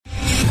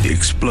The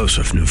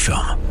explosive new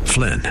film,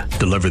 Flynn,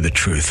 deliver the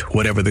truth,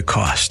 whatever the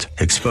cost.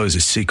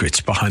 Exposes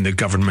secrets behind the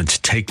government's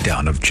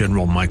takedown of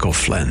General Michael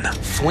Flynn.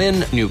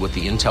 Flynn knew what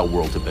the intel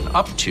world had been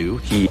up to.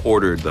 He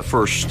ordered the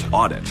first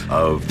audit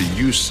of the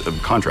use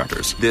of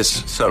contractors.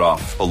 This set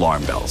off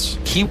alarm bells.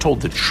 He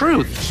told the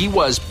truth. He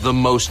was the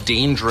most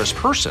dangerous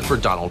person for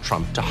Donald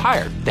Trump to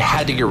hire. They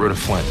had to get rid of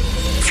Flynn.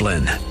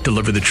 Flynn,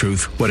 deliver the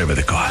truth, whatever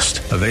the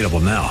cost. Available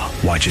now.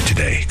 Watch it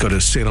today. Go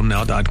to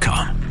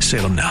salemnow.com.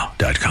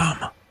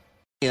 salemnow.com.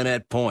 In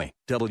at Point,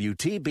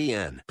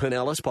 WTBN,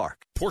 Pinellas Park.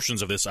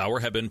 Portions of this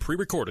hour have been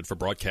pre-recorded for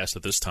broadcast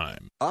at this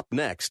time. Up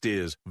next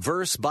is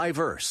Verse by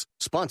Verse,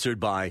 sponsored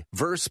by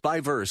Verse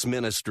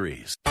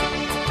Ministries.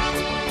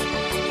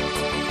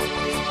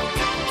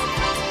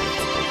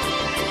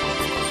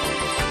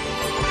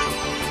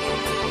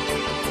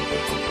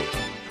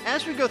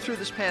 As we go through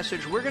this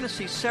passage, we're going to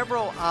see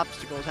several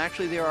obstacles.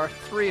 Actually, there are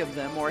 3 of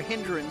them, or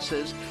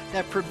hindrances,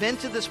 that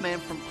prevented this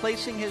man from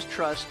placing his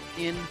trust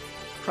in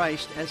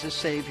Christ as a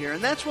Savior.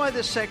 And that's why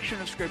this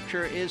section of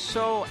Scripture is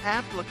so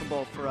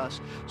applicable for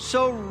us,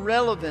 so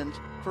relevant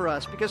for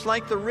us. Because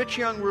like the rich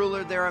young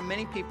ruler, there are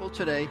many people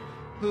today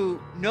who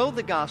know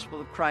the gospel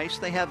of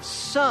Christ. They have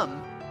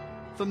some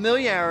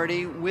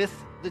familiarity with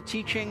the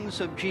teachings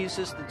of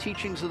Jesus, the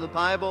teachings of the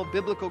Bible,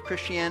 biblical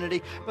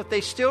Christianity, but they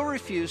still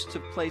refuse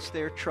to place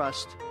their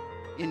trust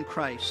in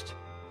Christ.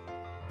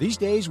 These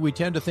days, we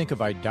tend to think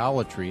of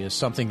idolatry as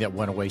something that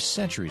went away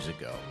centuries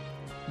ago.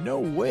 No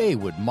way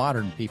would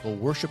modern people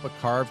worship a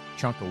carved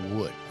chunk of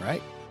wood,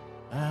 right?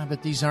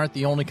 But these aren't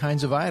the only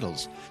kinds of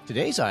idols.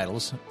 Today's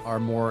idols are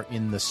more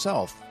in the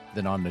self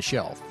than on the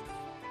shelf.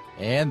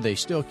 And they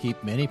still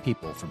keep many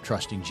people from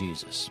trusting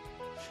Jesus.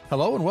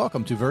 Hello and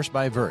welcome to Verse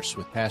by Verse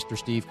with Pastor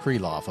Steve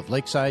Kreloff of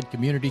Lakeside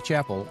Community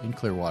Chapel in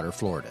Clearwater,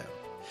 Florida.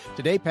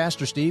 Today,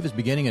 Pastor Steve is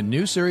beginning a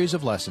new series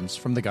of lessons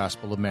from the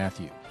Gospel of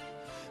Matthew.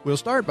 We'll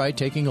start by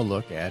taking a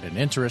look at an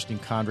interesting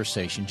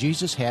conversation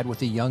Jesus had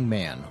with a young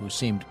man who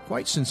seemed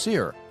quite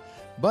sincere,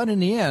 but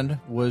in the end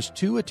was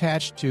too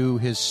attached to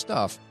his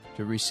stuff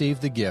to receive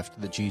the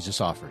gift that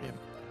Jesus offered him.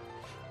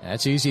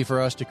 It's easy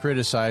for us to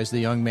criticize the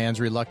young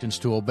man's reluctance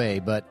to obey,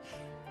 but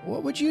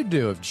what would you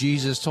do if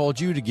Jesus told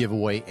you to give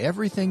away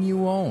everything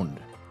you owned?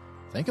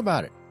 Think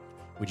about it.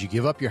 Would you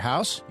give up your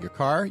house, your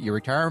car, your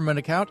retirement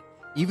account,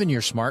 even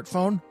your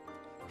smartphone?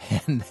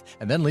 And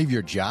then leave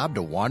your job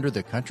to wander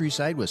the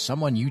countryside with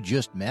someone you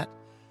just met?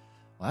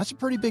 Well, that's a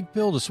pretty big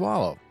pill to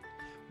swallow.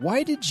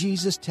 Why did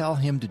Jesus tell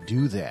him to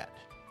do that?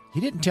 He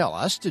didn't tell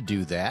us to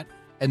do that,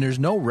 and there's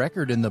no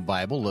record in the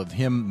Bible of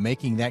him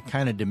making that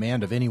kind of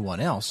demand of anyone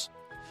else.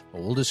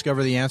 But we'll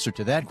discover the answer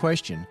to that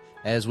question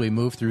as we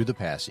move through the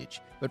passage.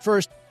 But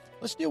first,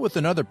 let's deal with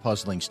another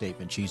puzzling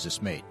statement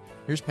Jesus made.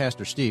 Here's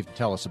Pastor Steve to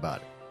tell us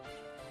about it.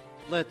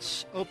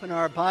 Let's open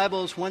our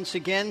Bibles once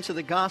again to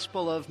the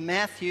Gospel of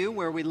Matthew,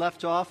 where we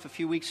left off a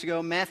few weeks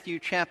ago, Matthew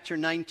chapter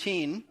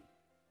 19.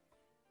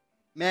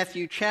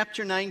 Matthew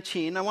chapter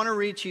 19. I want to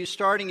read to you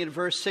starting at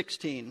verse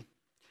 16.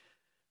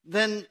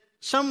 Then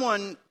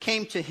someone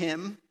came to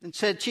him and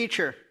said,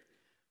 "Teacher,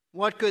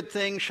 what good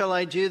thing shall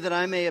I do that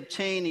I may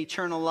obtain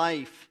eternal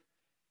life?"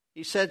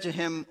 He said to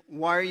him,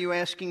 "Why are you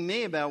asking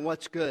me about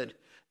what's good?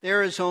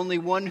 There is only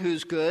one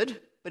who's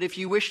good, but if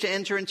you wish to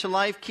enter into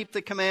life, keep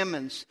the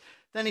commandments."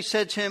 Then he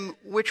said to him,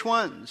 "Which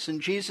ones?"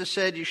 And Jesus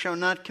said, "You shall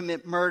not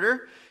commit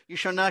murder, you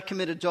shall not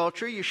commit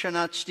adultery, you shall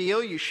not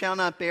steal, you shall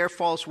not bear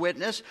false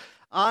witness,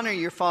 honor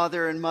your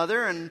father and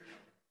mother, and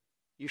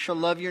you shall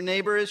love your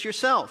neighbor as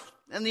yourself."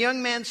 And the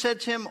young man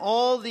said to him,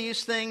 "All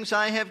these things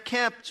I have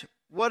kept.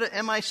 What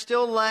am I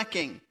still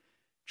lacking?"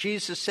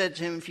 Jesus said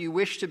to him, "If you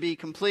wish to be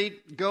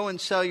complete, go and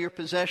sell your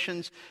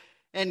possessions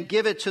and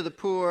give it to the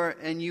poor,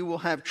 and you will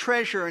have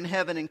treasure in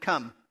heaven, and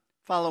come,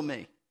 follow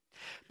me."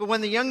 But when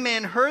the young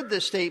man heard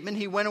this statement,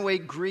 he went away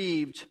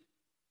grieved,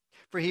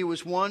 for he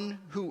was one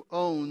who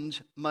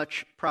owned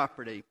much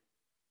property.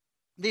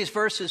 These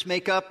verses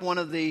make up one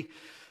of the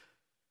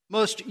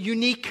most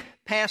unique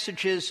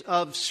passages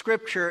of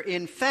Scripture.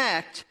 In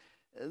fact,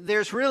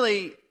 there's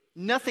really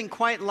nothing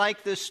quite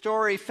like this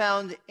story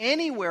found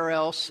anywhere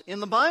else in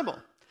the Bible.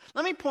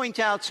 Let me point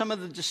out some of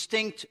the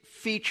distinct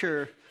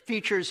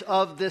features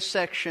of this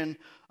section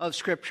of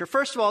Scripture.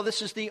 First of all,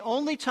 this is the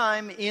only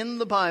time in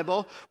the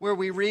Bible where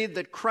we read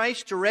that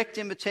Christ's direct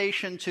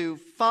invitation to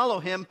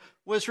follow him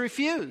was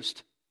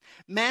refused.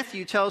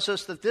 Matthew tells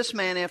us that this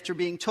man, after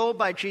being told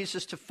by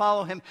Jesus to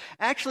follow him,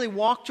 actually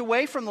walked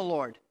away from the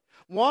Lord,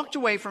 walked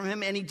away from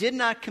him, and he did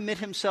not commit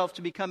himself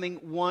to becoming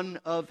one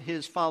of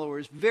his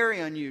followers. Very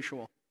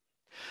unusual.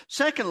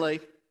 Secondly,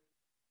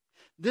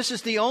 this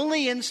is the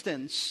only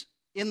instance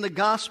in the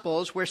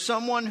Gospels where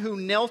someone who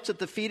knelt at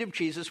the feet of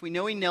Jesus, we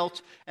know he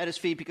knelt at his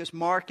feet because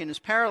Mark in his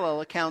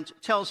parallel account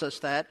tells us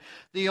that,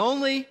 the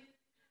only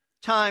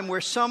time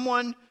where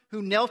someone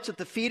who knelt at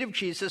the feet of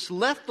Jesus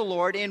left the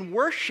Lord in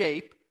worse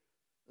shape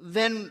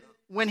than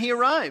when he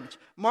arrived.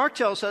 Mark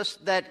tells us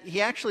that he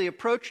actually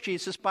approached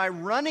Jesus by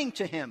running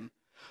to him,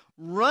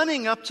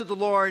 running up to the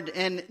Lord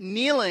and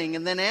kneeling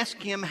and then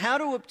asking him how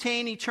to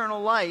obtain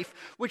eternal life,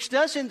 which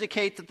does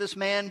indicate that this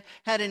man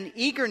had an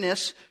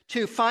eagerness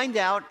to find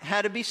out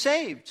how to be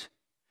saved.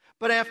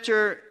 But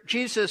after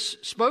Jesus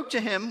spoke to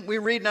him, we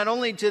read not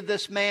only did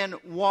this man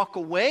walk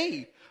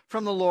away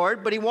from the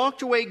Lord, but he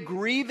walked away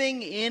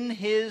grieving in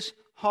his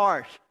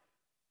heart.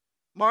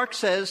 Mark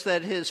says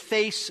that his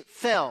face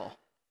fell.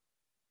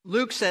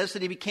 Luke says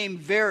that he became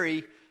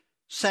very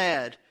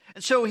sad.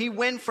 And so he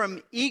went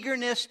from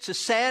eagerness to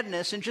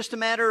sadness in just a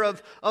matter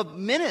of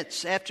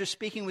minutes after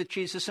speaking with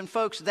Jesus. And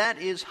folks, that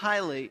is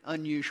highly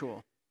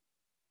unusual.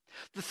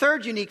 The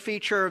third unique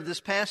feature of this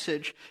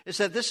passage is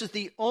that this is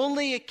the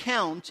only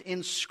account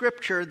in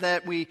Scripture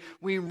that we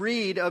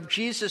read of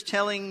Jesus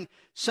telling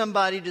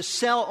somebody to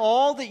sell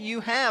all that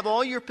you have,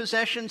 all your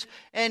possessions,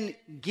 and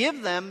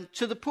give them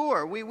to the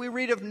poor. We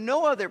read of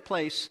no other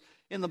place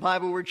in the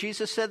Bible where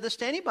Jesus said this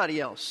to anybody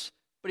else,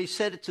 but he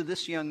said it to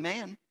this young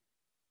man.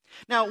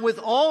 Now, with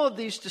all of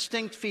these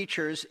distinct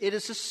features, it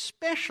is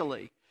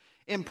especially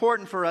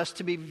important for us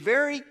to be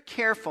very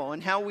careful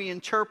in how we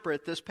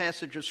interpret this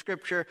passage of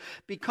Scripture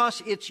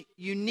because its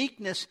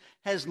uniqueness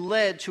has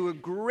led to a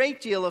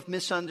great deal of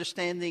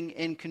misunderstanding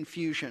and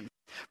confusion.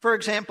 For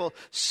example,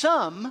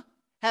 some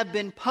have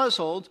been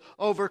puzzled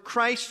over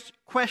Christ's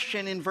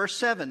question in verse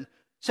 17,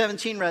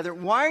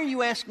 why are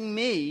you asking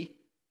me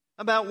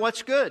about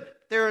what's good?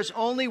 There is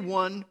only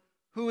one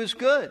who is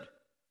good.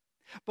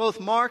 Both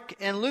Mark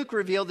and Luke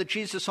reveal that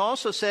Jesus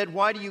also said,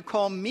 why do you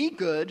call me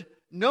good?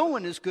 No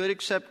one is good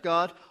except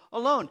God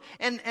alone.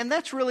 And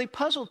that's really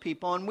puzzled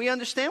people, and we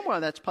understand why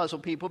that's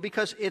puzzled people,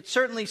 because it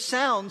certainly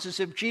sounds as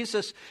if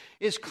Jesus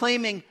is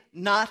claiming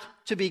not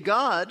to be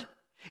God.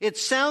 It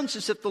sounds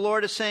as if the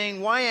Lord is saying,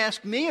 why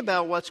ask me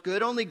about what's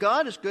good? Only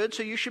God is good,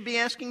 so you should be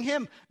asking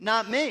him,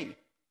 not me.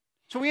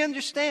 So we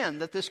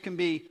understand that this can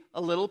be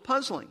a little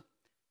puzzling.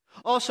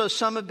 Also,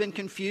 some have been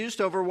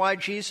confused over why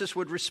Jesus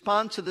would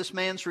respond to this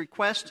man's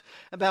request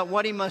about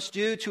what he must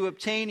do to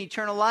obtain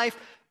eternal life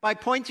by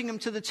pointing him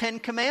to the Ten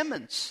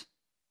Commandments,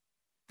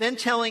 then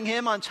telling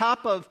him on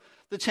top of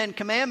the Ten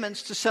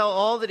Commandments to sell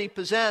all that he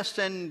possessed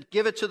and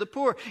give it to the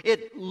poor.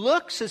 It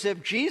looks as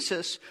if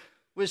Jesus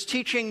was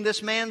teaching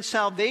this man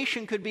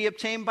salvation could be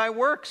obtained by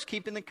works,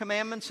 keeping the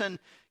commandments and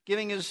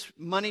giving his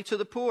money to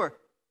the poor.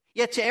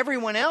 Yet to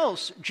everyone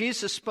else,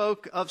 Jesus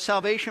spoke of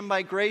salvation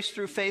by grace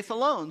through faith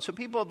alone. So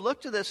people have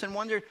looked at this and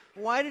wondered,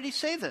 why did he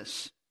say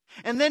this?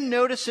 And then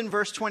notice in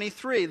verse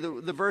 23,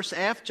 the verse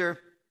after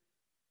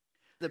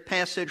the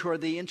passage where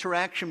the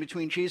interaction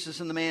between Jesus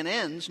and the man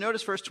ends.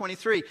 Notice verse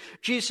 23.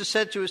 Jesus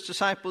said to his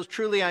disciples,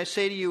 truly I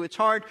say to you, it's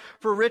hard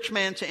for a rich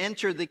man to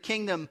enter the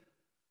kingdom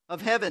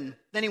of heaven.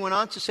 Then he went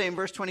on to say in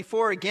verse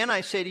 24, again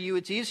I say to you,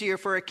 it's easier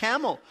for a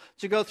camel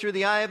to go through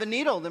the eye of a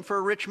needle than for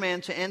a rich man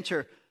to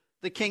enter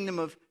the kingdom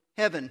of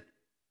heaven.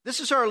 This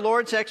is our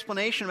Lord's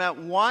explanation about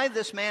why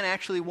this man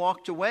actually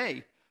walked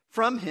away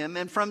from him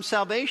and from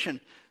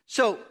salvation.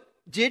 So,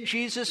 did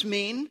Jesus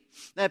mean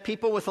that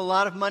people with a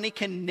lot of money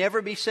can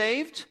never be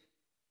saved?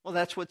 Well,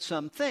 that's what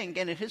some think,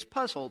 and it has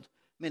puzzled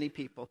many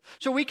people.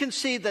 So we can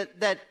see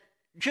that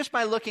just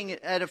by looking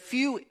at a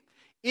few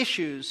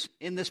issues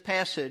in this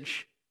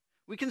passage,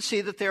 we can see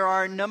that there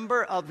are a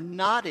number of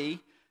knotty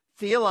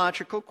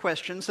theological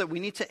questions that we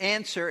need to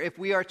answer if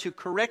we are to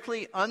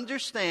correctly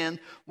understand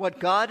what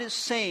God is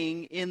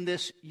saying in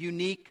this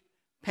unique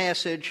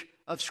passage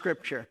of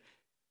Scripture.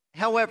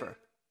 However,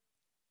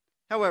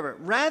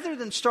 rather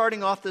than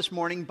starting off this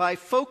morning by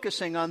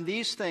focusing on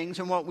these things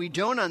and what we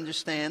don't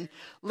understand,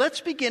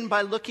 let's begin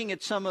by looking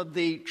at some of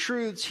the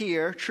truths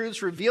here,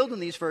 truths revealed in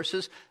these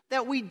verses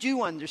that we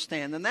do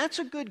understand. And that's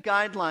a good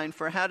guideline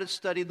for how to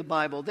study the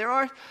Bible. There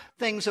are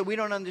things that we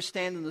don't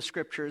understand in the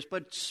Scriptures,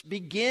 but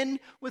begin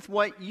with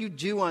what you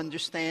do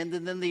understand,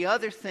 and then the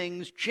other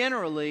things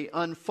generally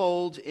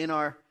unfold in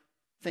our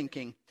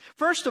thinking.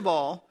 First of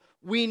all,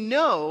 we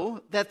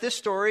know that this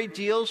story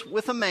deals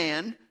with a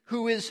man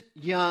who is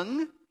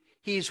young,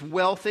 he's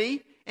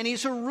wealthy, and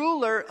he's a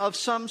ruler of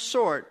some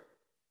sort.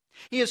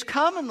 He is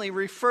commonly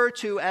referred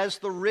to as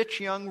the rich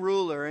young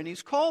ruler, and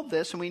he's called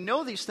this, and we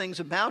know these things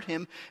about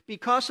him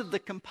because of the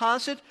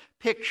composite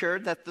picture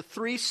that the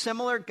three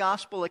similar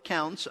gospel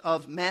accounts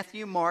of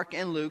Matthew, Mark,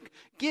 and Luke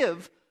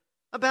give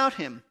about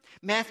him.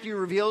 Matthew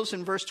reveals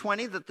in verse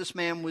 20 that this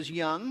man was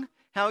young.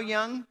 How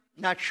young?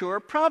 Not sure.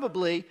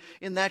 Probably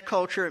in that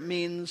culture it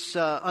means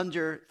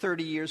under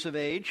 30 years of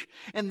age.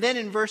 And then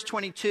in verse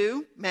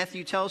 22,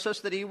 Matthew tells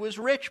us that he was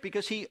rich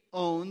because he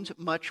owned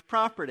much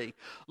property.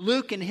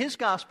 Luke, in his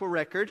gospel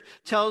record,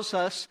 tells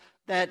us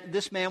that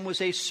this man was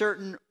a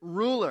certain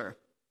ruler.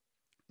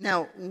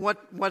 Now,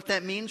 what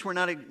that means, we're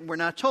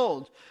not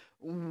told.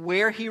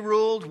 Where he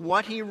ruled,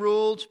 what he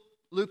ruled,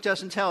 Luke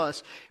doesn't tell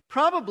us.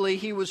 Probably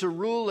he was a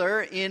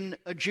ruler in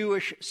a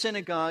Jewish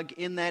synagogue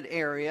in that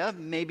area,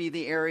 maybe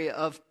the area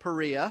of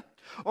Perea,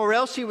 or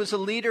else he was a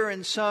leader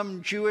in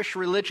some Jewish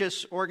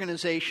religious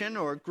organization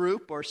or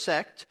group or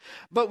sect.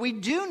 But we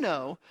do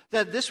know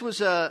that this was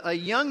a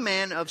young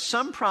man of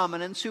some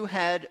prominence who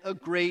had a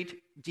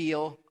great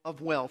deal of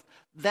wealth.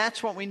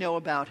 That's what we know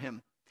about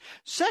him.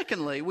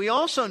 Secondly, we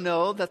also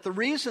know that the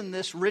reason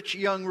this rich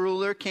young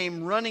ruler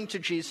came running to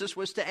Jesus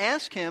was to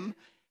ask him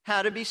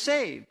how to be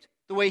saved.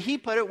 The way he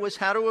put it was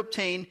how to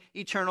obtain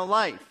eternal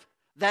life.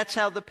 That's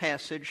how the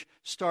passage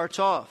starts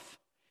off.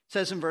 It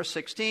says in verse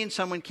 16,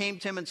 someone came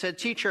to him and said,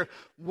 "Teacher,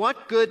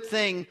 what good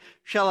thing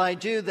shall I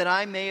do that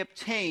I may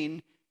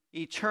obtain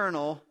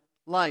eternal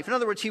life?" In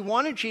other words, he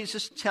wanted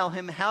Jesus to tell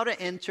him how to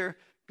enter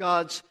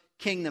God's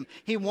kingdom.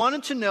 He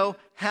wanted to know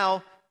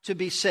how to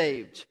be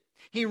saved.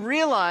 He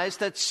realized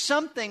that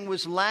something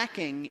was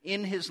lacking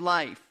in his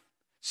life.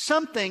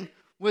 Something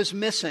was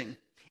missing.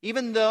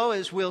 Even though,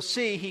 as we'll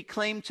see, he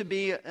claimed to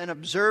be an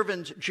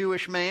observant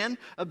Jewish man,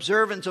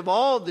 observant of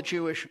all the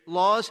Jewish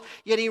laws,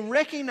 yet he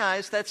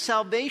recognized that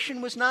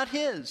salvation was not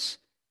his.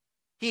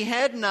 He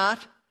had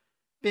not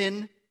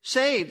been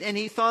saved, and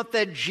he thought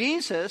that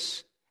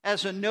Jesus,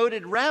 as a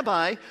noted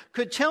rabbi,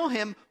 could tell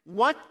him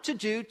what to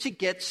do to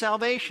get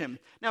salvation.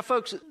 Now,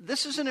 folks,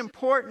 this is an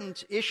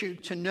important issue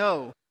to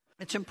know.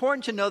 It's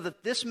important to know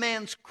that this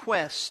man's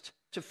quest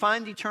to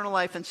find eternal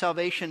life and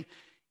salvation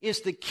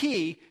is the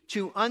key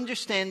to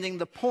understanding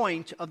the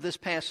point of this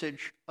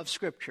passage of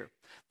Scripture,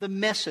 the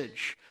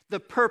message, the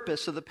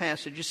purpose of the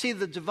passage. You see,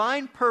 the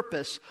divine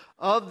purpose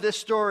of this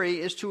story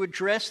is to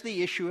address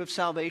the issue of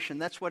salvation.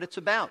 That's what it's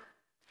about,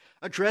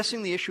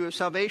 addressing the issue of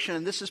salvation.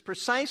 And this is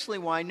precisely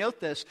why,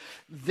 note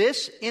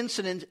this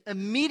incident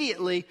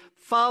immediately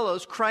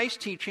follows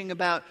Christ's teaching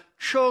about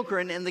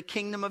children and the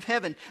kingdom of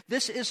heaven.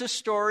 This is a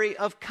story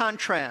of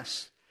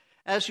contrast.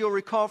 As you'll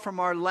recall from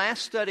our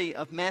last study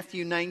of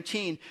Matthew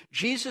 19,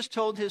 Jesus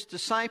told his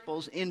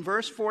disciples in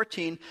verse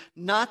 14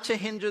 not to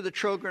hinder the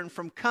children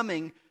from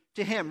coming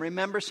to him.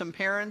 Remember, some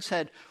parents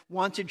had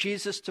wanted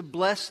Jesus to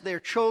bless their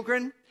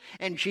children,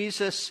 and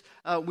Jesus,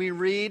 we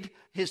read,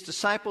 his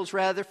disciples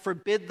rather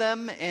forbid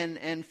them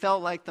and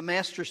felt like the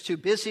master's too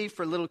busy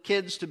for little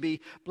kids to be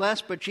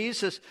blessed. But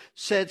Jesus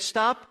said,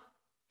 "Stop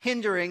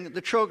hindering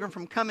the children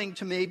from coming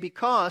to me,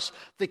 because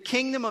the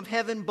kingdom of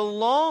heaven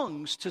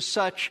belongs to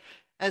such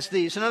as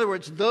these." In other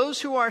words,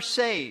 those who are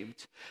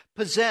saved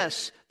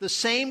possess the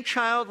same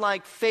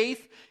childlike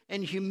faith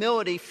and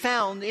humility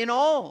found in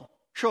all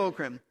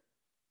children.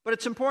 But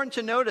it's important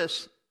to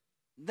notice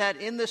that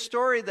in the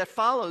story that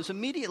follows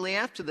immediately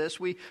after this,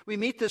 we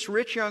meet this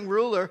rich young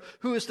ruler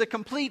who is the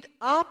complete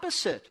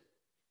opposite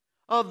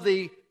of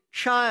the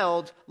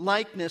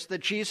childlikeness that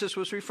Jesus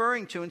was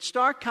referring to. In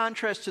stark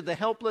contrast to the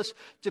helpless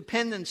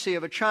dependency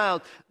of a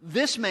child,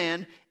 this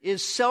man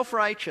is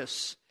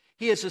self-righteous.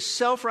 He is a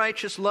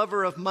self-righteous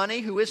lover of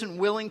money who isn't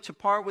willing to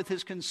part with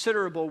his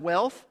considerable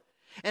wealth.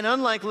 And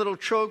unlike little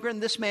children,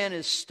 this man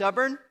is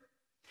stubborn,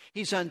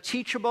 he's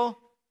unteachable,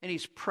 and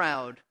he's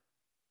proud.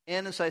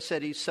 And as I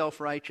said, he's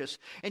self-righteous.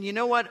 And you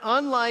know what?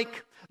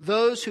 Unlike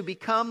those who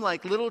become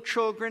like little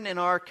children and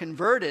are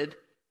converted,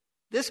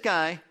 this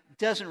guy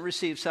doesn't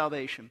receive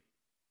salvation.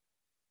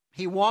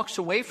 He walks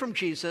away from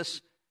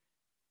Jesus.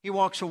 He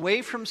walks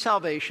away from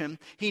salvation.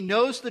 He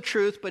knows the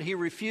truth, but he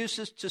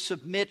refuses to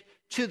submit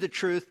to the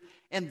truth.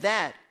 And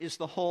that is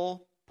the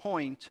whole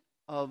point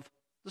of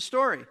the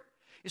story.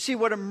 You see,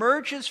 what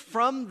emerges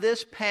from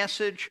this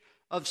passage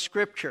of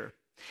Scripture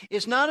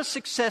is not a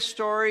success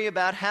story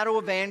about how to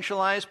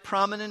evangelize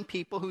prominent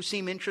people who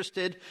seem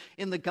interested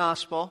in the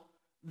gospel.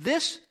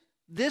 This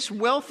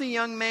wealthy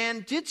young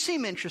man did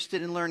seem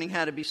interested in learning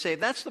how to be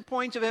saved. That's the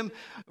point of him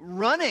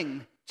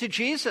running to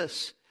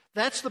Jesus.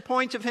 That's the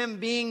point of him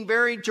being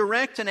very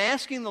direct and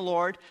asking the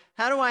Lord,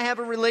 how do I have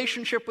a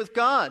relationship with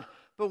God?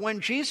 But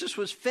when Jesus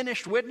was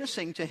finished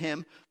witnessing to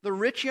him, the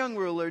rich young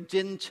ruler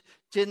didn't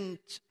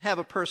have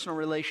a personal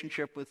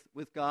relationship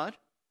with God.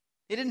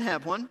 He didn't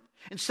have one.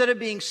 Instead of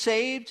being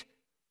saved,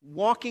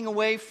 walking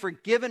away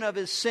forgiven of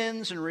his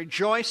sins and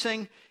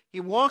rejoicing,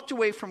 he walked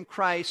away from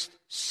Christ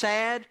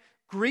sad,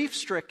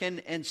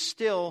 grief-stricken, and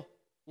still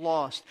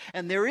lost.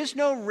 And there is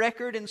no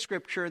record in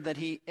Scripture that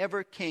he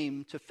ever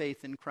came to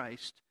faith in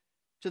Christ.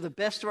 To the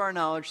best of our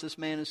knowledge, this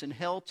man is in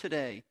hell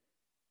today,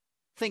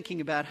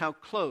 thinking about how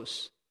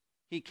close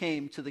he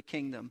came to the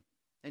kingdom,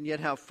 and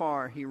yet how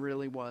far he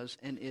really was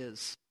and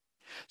is.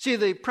 See,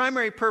 the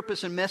primary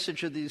purpose and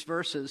message of these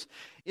verses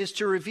is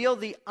to reveal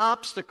the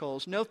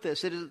obstacles. Note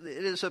this, it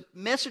is a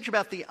message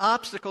about the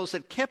obstacles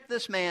that kept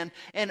this man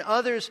and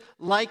others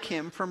like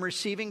him from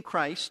receiving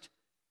Christ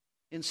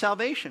in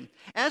salvation.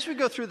 As we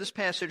go through this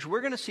passage, we're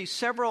going to see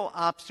several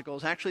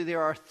obstacles. Actually,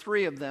 there are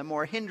 3 of them,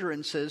 or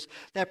hindrances,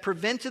 that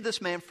prevented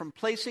this man from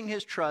placing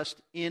his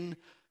trust in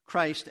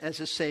Christ as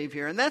a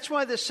Savior. And that's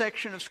why this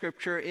section of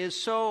Scripture is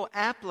so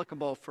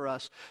applicable for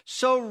us,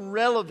 so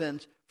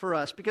relevant for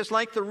us. Because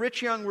like the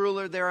rich young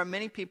ruler, there are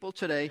many people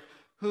today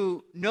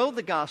who know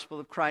the gospel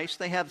of Christ.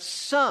 They have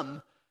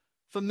some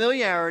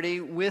familiarity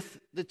with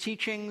the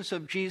teachings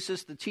of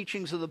Jesus, the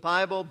teachings of the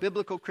Bible,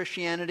 biblical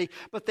Christianity,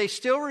 but they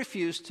still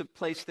refuse to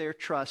place their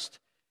trust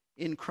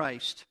in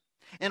Christ.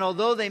 And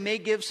although they may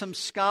give some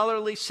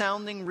scholarly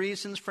sounding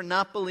reasons for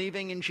not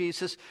believing in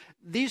Jesus,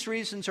 these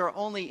reasons are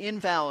only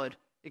invalid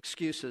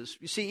excuses.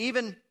 You see,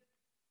 even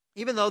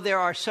though there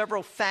are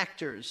several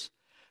factors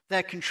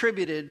that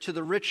contributed to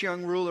the rich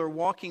young ruler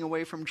walking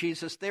away from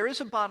Jesus, there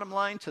is a bottom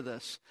line to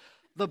this.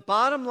 The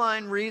bottom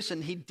line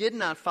reason he did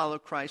not follow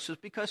Christ was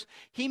because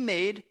he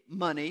made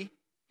money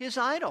his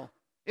idol.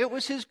 It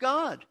was his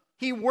God.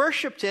 He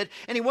worshiped it,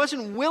 and he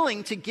wasn't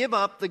willing to give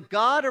up the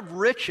God of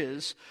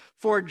riches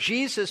for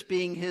Jesus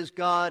being his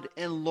God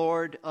and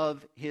Lord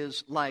of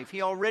his life.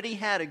 He already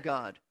had a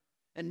God,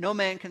 and no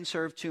man can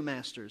serve two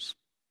masters.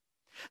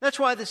 That's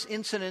why this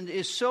incident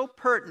is so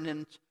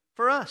pertinent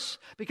for us,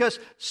 because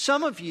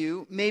some of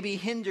you may be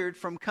hindered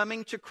from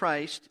coming to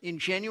Christ in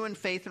genuine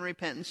faith and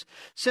repentance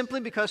simply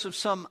because of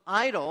some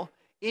idol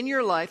in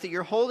your life that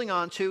you're holding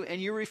on to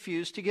and you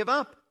refuse to give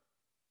up.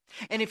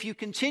 And if you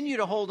continue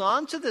to hold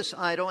on to this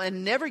idol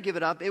and never give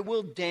it up, it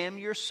will damn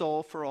your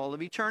soul for all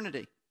of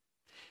eternity.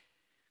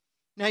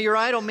 Now, your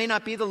idol may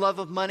not be the love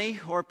of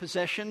money or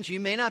possessions. You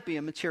may not be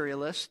a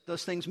materialist.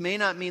 Those things may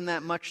not mean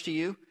that much to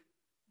you.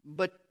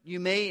 But you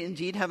may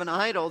indeed have an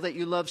idol that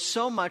you love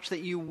so much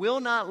that you will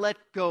not let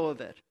go of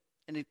it,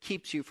 and it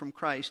keeps you from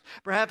Christ.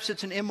 Perhaps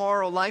it's an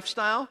immoral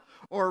lifestyle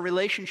or a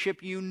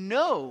relationship you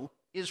know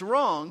is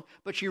wrong,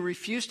 but you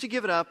refuse to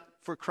give it up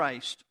for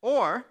Christ.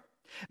 Or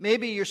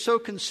maybe you're so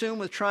consumed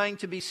with trying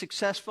to be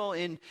successful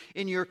in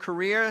your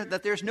career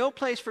that there's no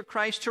place for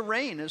Christ to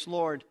reign as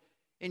Lord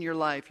in your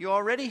life. You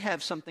already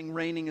have something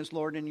reigning as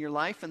Lord in your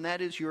life, and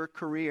that is your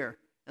career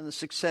and the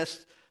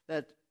success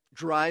that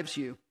drives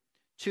you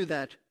to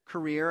that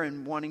career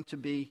and wanting to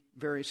be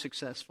very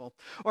successful.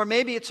 Or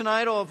maybe it's an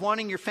idol of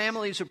wanting your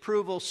family's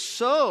approval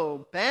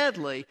so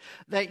badly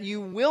that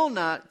you will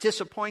not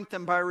disappoint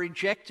them by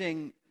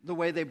rejecting the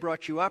way they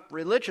brought you up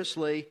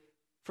religiously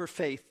for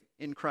faith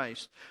in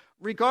Christ.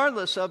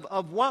 Regardless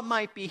of what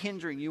might be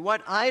hindering you,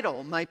 what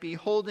idol might be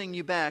holding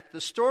you back,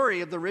 the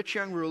story of the rich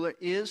young ruler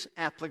is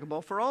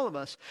applicable for all of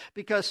us,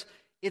 because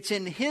it's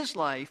in his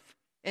life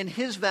and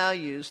his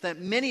values that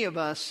many of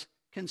us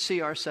can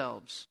see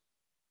ourselves.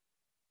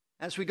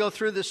 As we go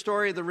through the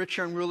story of the rich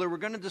young ruler, we're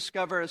going to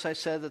discover, as I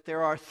said, that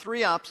there are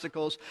three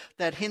obstacles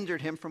that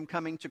hindered him from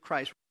coming to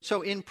Christ.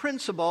 So in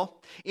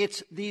principle,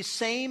 it's these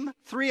same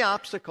three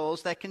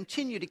obstacles that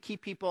continue to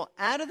keep people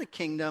out of the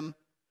kingdom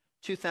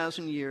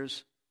 2,000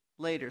 years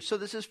later. So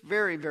this is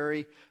very,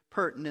 very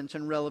pertinent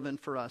and relevant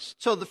for us.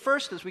 So the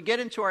first, as we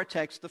get into our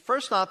text, the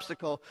first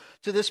obstacle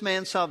to this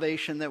man's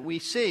salvation that we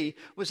see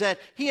was that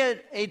he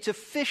had a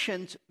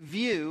deficient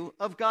view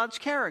of God's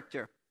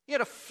character. He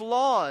had a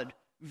flawed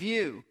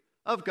view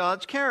of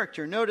God's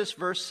character. Notice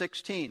verse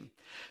 16.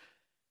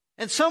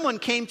 And someone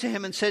came to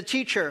him and said,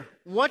 "Teacher,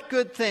 what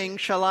good thing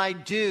shall I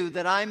do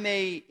that I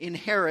may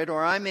inherit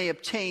or I may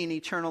obtain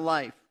eternal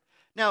life?"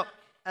 Now,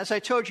 as I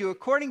told you,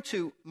 according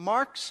to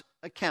Mark's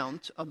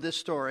account of this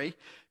story,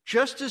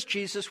 just as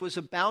Jesus was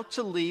about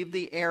to leave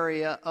the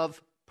area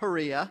of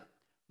Perea,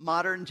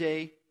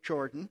 modern-day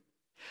Jordan,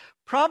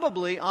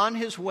 probably on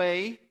his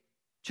way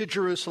to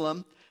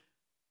Jerusalem,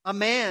 a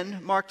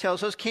man, Mark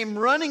tells us, came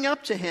running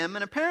up to him,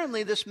 and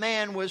apparently this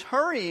man was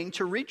hurrying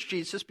to reach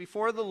Jesus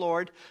before the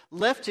Lord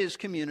left his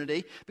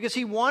community because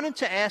he wanted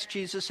to ask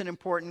Jesus an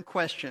important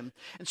question.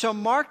 And so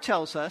Mark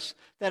tells us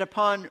that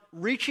upon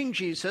reaching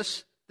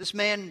Jesus, this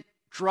man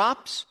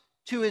drops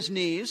to his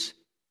knees,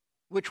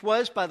 which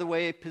was, by the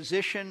way, a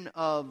position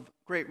of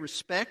great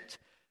respect,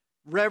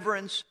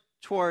 reverence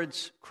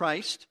towards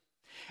Christ.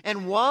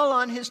 And while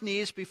on his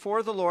knees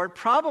before the Lord,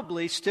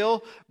 probably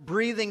still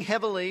breathing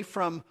heavily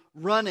from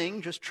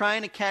running, just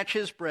trying to catch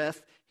his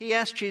breath, he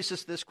asked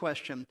Jesus this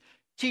question.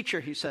 "Teacher,"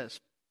 he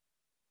says,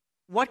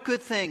 "what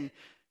good thing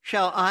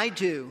shall I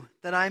do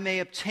that I may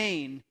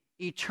obtain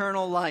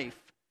eternal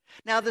life?"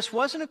 Now, this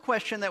wasn't a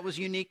question that was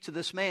unique to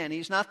this man.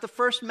 He's not the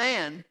first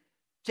man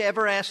to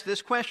ever ask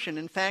this question.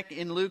 In fact,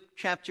 in Luke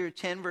chapter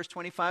 10, verse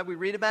 25, we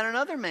read about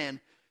another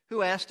man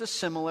who asked a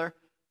similar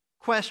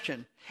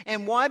question.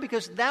 And why?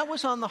 Because that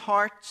was on the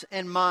hearts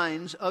and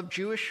minds of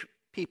Jewish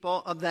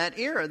people of that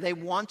era. They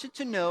wanted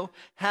to know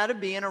how to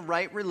be in a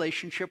right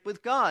relationship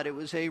with God. It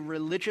was a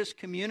religious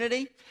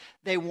community.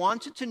 They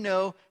wanted to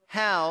know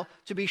how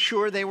to be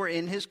sure they were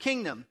in his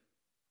kingdom.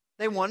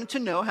 They wanted to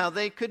know how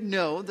they could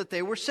know that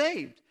they were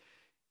saved.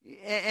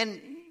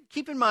 And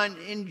keep in mind,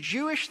 in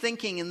Jewish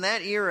thinking in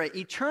that era,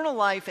 eternal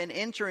life and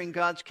entering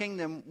God's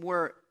kingdom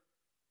were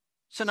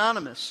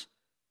synonymous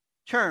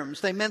terms.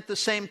 They meant the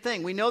same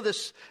thing. We know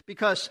this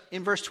because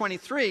in verse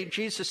 23,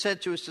 Jesus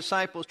said to his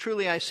disciples,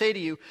 "Truly I say to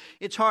you,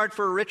 it's hard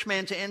for a rich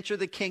man to enter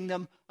the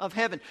kingdom of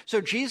heaven."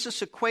 So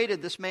Jesus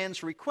equated this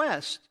man's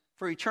request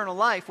for eternal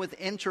life with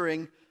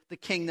entering the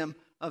kingdom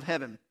of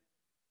heaven.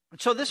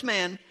 And so this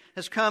man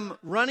has come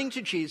running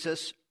to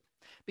Jesus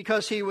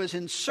because he was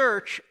in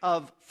search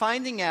of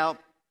finding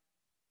out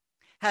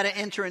how to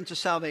enter into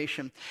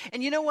salvation.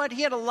 And you know what?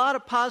 He had a lot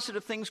of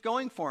positive things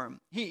going for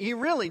him. He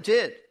really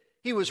did.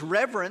 He was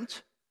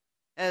reverent,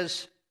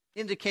 as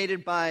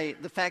indicated by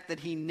the fact that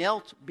he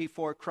knelt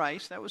before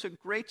Christ. That was a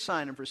great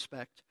sign of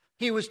respect.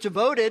 He was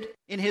devoted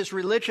in his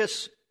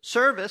religious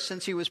service,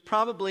 since he was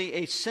probably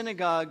a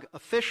synagogue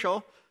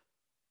official.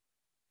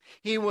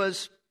 He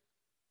was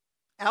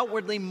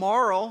outwardly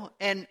moral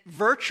and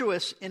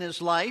virtuous in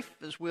his life,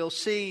 as we'll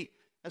see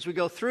As we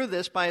go through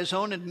this, by his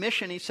own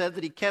admission, he said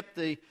that he kept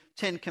the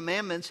 10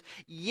 Commandments.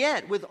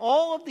 Yet, with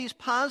all of these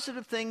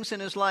positive things in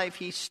his life,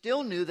 he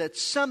still knew that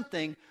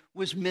something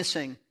was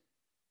missing.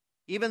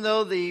 Even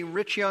though the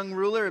rich young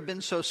ruler had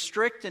been so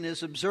strict in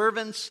his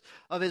observance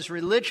of his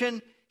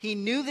religion, he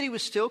knew that he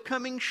was still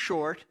coming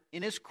short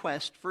in his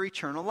quest for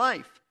eternal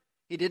life.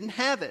 He didn't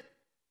have it.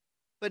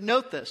 But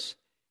note this.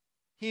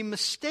 He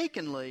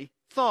mistakenly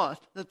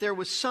thought that there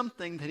was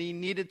something that he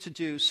needed to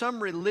do,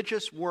 some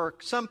religious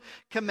work, some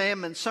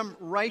commandment, some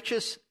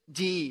righteous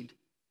deed.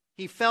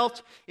 He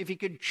felt if he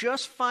could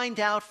just find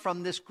out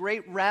from this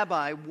great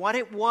rabbi what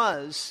it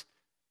was,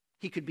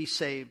 he could be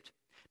saved.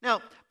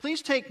 Now,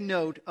 please take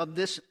note of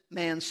this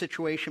man's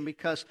situation,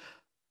 because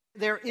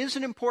there is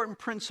an important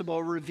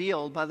principle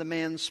revealed by the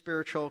man's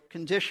spiritual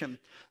condition.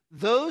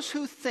 Those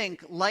who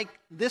think, like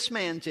this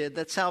man did,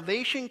 that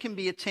salvation can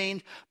be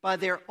attained by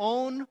their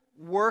own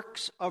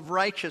works of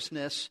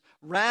righteousness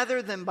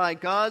rather than by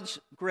God's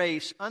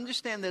grace,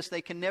 understand this,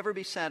 they can never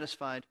be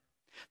satisfied.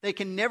 They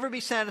can never be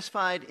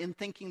satisfied in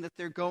thinking that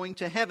they're going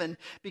to heaven,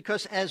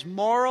 because as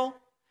moral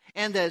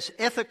and as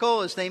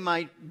ethical as they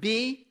might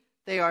be,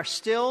 they are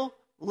still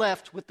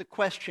left with the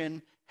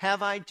question,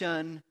 have I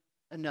done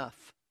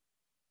enough?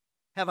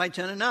 Have I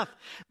done enough?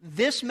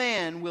 This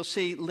man, we'll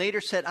see later,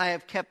 said, I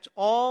have kept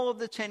all of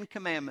the 10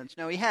 Commandments.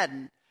 Now, he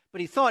hadn't,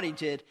 but he thought he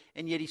did,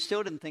 and yet he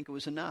still didn't think it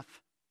was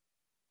enough.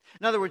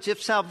 In other words,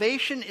 if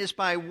salvation is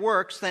by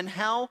works, then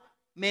how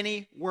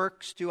many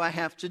works do I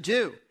have to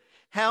do?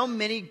 How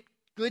many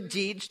good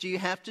deeds do you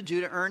have to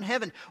do to earn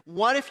heaven?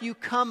 What if you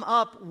come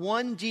up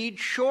one deed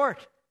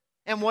short?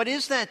 And what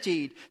is that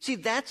deed? See,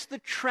 that's the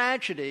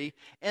tragedy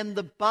and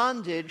the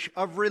bondage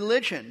of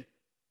religion.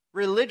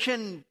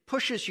 Religion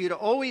pushes you to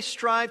always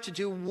strive to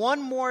do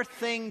one more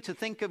thing to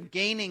think of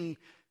gaining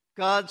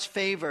God's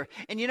favor.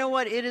 And you know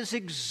what? It is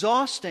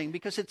exhausting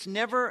because it's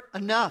never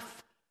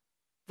enough.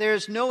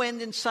 There's no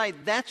end in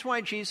sight. That's why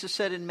Jesus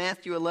said in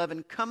Matthew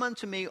 11, come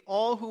unto me,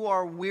 all who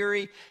are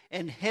weary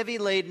and heavy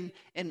laden,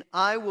 and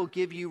I will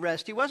give you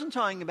rest. He wasn't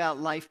talking about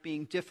life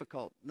being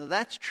difficult. Now,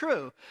 that's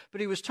true, but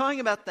he was talking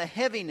about the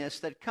heaviness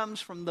that comes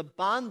from the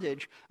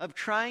bondage of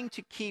trying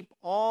to keep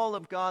all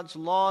of God's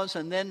laws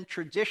and then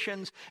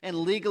traditions and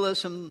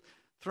legalism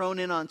thrown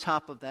in on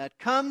top of that.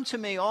 Come to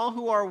me, all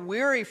who are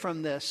weary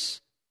from this,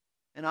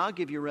 and I'll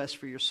give you rest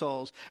for your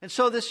souls. And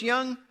so this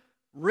young,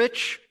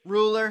 rich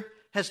ruler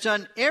has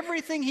done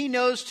everything he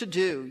knows to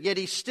do, yet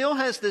he still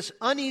has this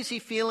uneasy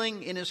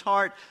feeling in his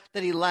heart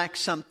that he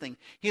lacks something.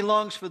 He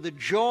longs for the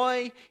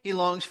joy, he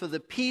longs for the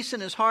peace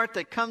in his heart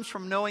that comes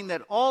from knowing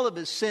that all of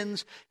his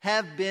sins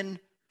have been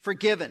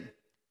forgiven.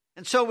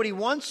 And so what he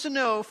wants to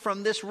know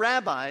from this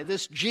rabbi,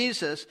 this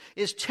Jesus,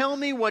 is tell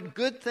me what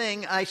good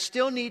thing I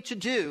still need to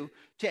do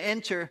to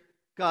enter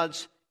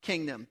God's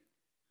kingdom.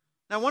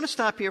 Now I want to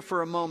stop here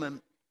for a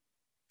moment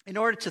in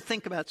order to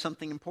think about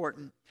something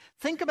important.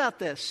 Think about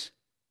this.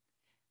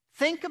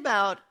 Think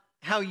about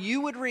how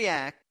you would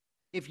react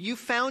if you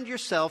found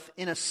yourself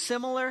in a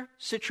similar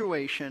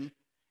situation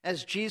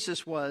as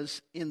Jesus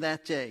was in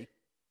that day.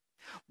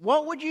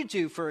 What would you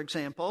do, for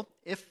example,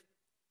 if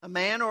a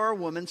man or a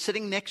woman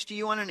sitting next to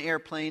you on an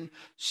airplane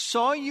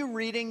saw you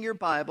reading your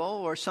Bible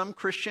or some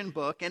Christian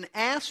book and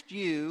asked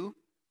you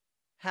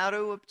how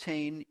to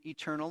obtain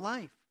eternal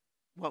life?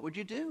 What would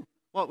you do?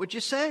 What would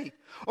you say?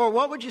 Or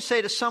what would you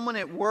say to someone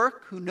at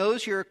work who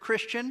knows you're a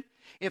Christian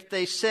if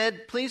they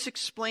said, please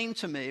explain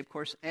to me, of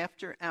course,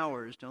 after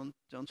hours, don't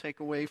take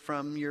away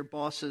from your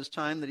boss's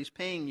time that he's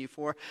paying you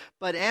for,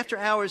 but after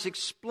hours,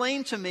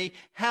 explain to me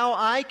how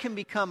I can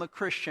become a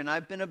Christian.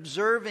 I've been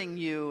observing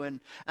you, and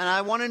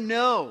I want to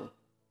know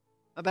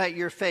about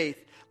your faith.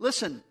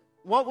 Listen,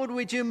 what would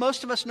we do?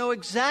 Most of us know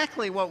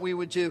exactly what we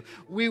would do.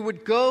 We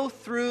would go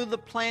through the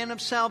plan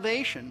of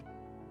salvation.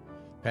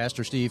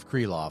 Pastor Steve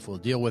Kreloff will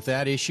deal with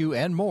that issue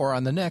and more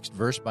on the next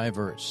Verse by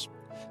Verse.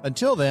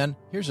 Until then,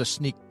 here's a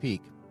sneak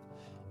peek.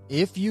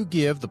 If you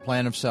give the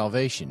plan of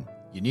salvation,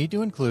 you need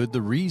to include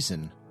the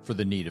reason for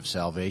the need of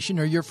salvation,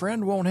 or your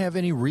friend won't have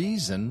any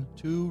reason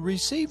to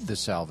receive the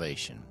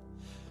salvation.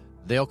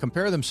 They'll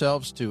compare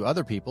themselves to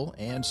other people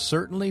and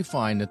certainly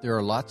find that there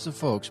are lots of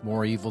folks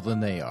more evil than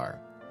they are.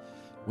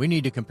 We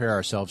need to compare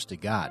ourselves to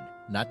God,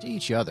 not to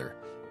each other,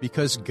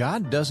 because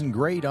God doesn't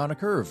grade on a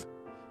curve.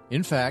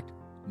 In fact,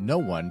 no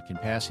one can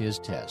pass His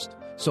test.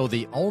 So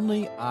the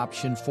only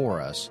option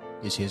for us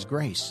is His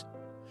grace.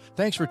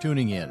 Thanks for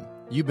tuning in.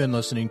 You've been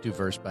listening to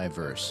Verse by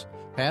Verse.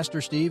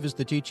 Pastor Steve is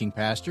the teaching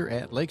pastor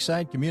at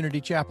Lakeside Community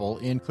Chapel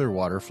in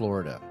Clearwater,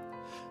 Florida.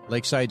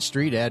 Lakeside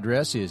Street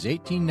address is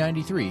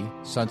 1893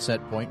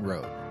 Sunset Point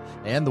Road,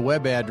 and the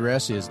web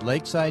address is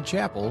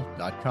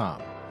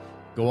lakesidechapel.com.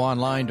 Go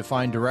online to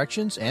find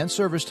directions and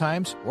service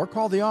times, or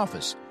call the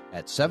office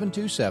at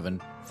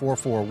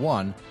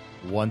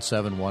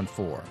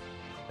 727-441-1714.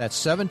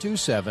 That's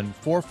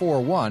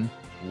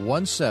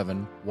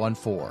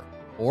 727-441-1714.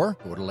 Or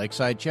go to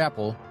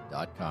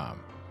lakesidechapel.com.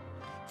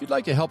 If you'd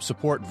like to help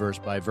support Verse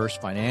by Verse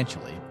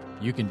financially,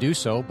 You can do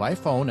so by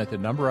phone at the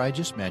number I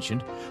just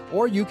mentioned,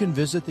 or you can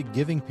visit the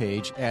giving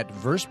page at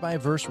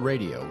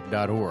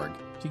versebyverseradio.org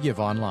to give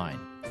online.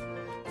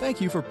 Thank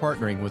you for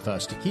partnering with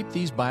us to keep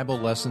these Bible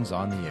lessons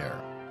on the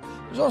air.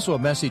 There's also a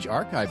message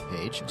archive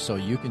page so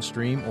you can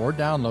stream or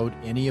download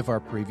any of our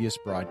previous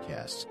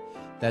broadcasts.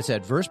 That's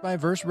at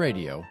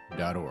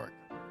versebyverseradio.org.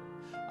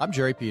 I'm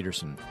Jerry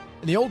Peterson.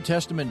 In the Old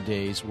Testament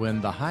days,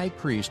 when the high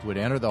priest would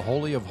enter the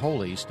Holy of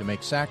Holies to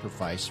make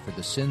sacrifice for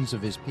the sins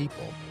of his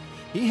people,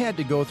 he had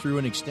to go through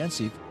an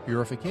extensive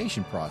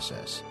purification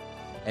process.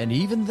 And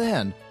even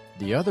then,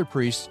 the other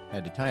priests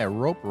had to tie a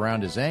rope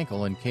around his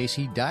ankle in case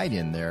he died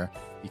in there,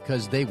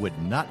 because they would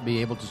not be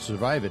able to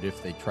survive it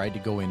if they tried to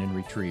go in and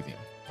retrieve him.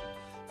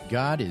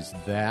 God is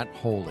that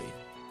holy.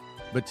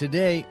 But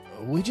today,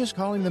 we just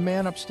call him the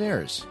man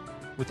upstairs.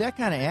 With that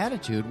kind of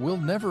attitude, we'll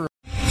never...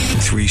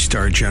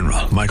 3-star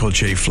General Michael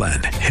J.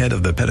 Flynn, head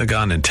of the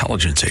Pentagon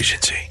Intelligence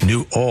Agency,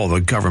 knew all the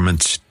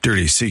government's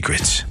dirty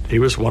secrets. He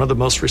was one of the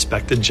most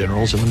respected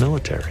generals in the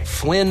military.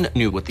 Flynn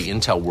knew what the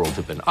intel world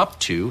had been up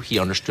to. He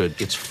understood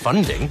its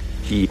funding.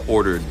 He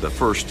ordered the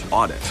first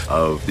audit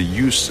of the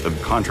use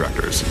of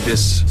contractors.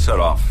 This set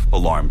off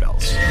alarm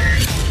bells.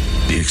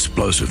 The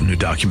explosive new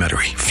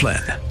documentary,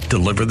 Flynn,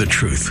 Deliver the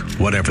Truth,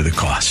 Whatever the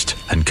Cost,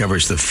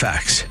 uncovers the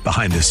facts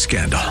behind this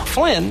scandal.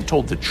 Flynn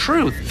told the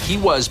truth. He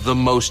was the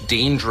most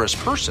dangerous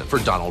person for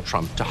Donald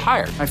Trump to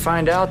hire. I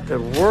find out the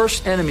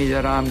worst enemy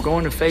that I'm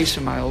going to face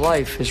in my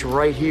life is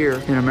right here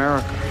in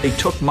America. They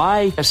took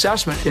my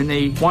assessment and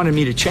they wanted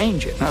me to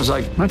change it. And I was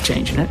like, I'm not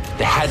changing it.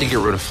 They had to get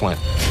rid of Flynn.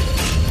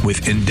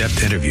 With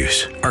in-depth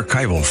interviews,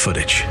 archival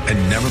footage,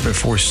 and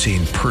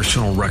never-before-seen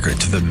personal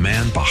records of the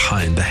man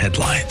behind the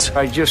headlines.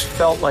 I just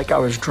felt like I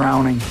was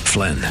drowning.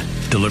 Flynn,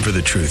 Deliver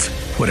the Truth,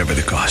 Whatever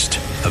the Cost.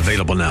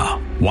 Available now.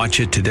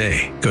 Watch it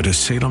today. Go to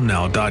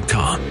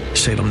salemnow.com.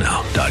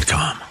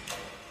 salemnow.com.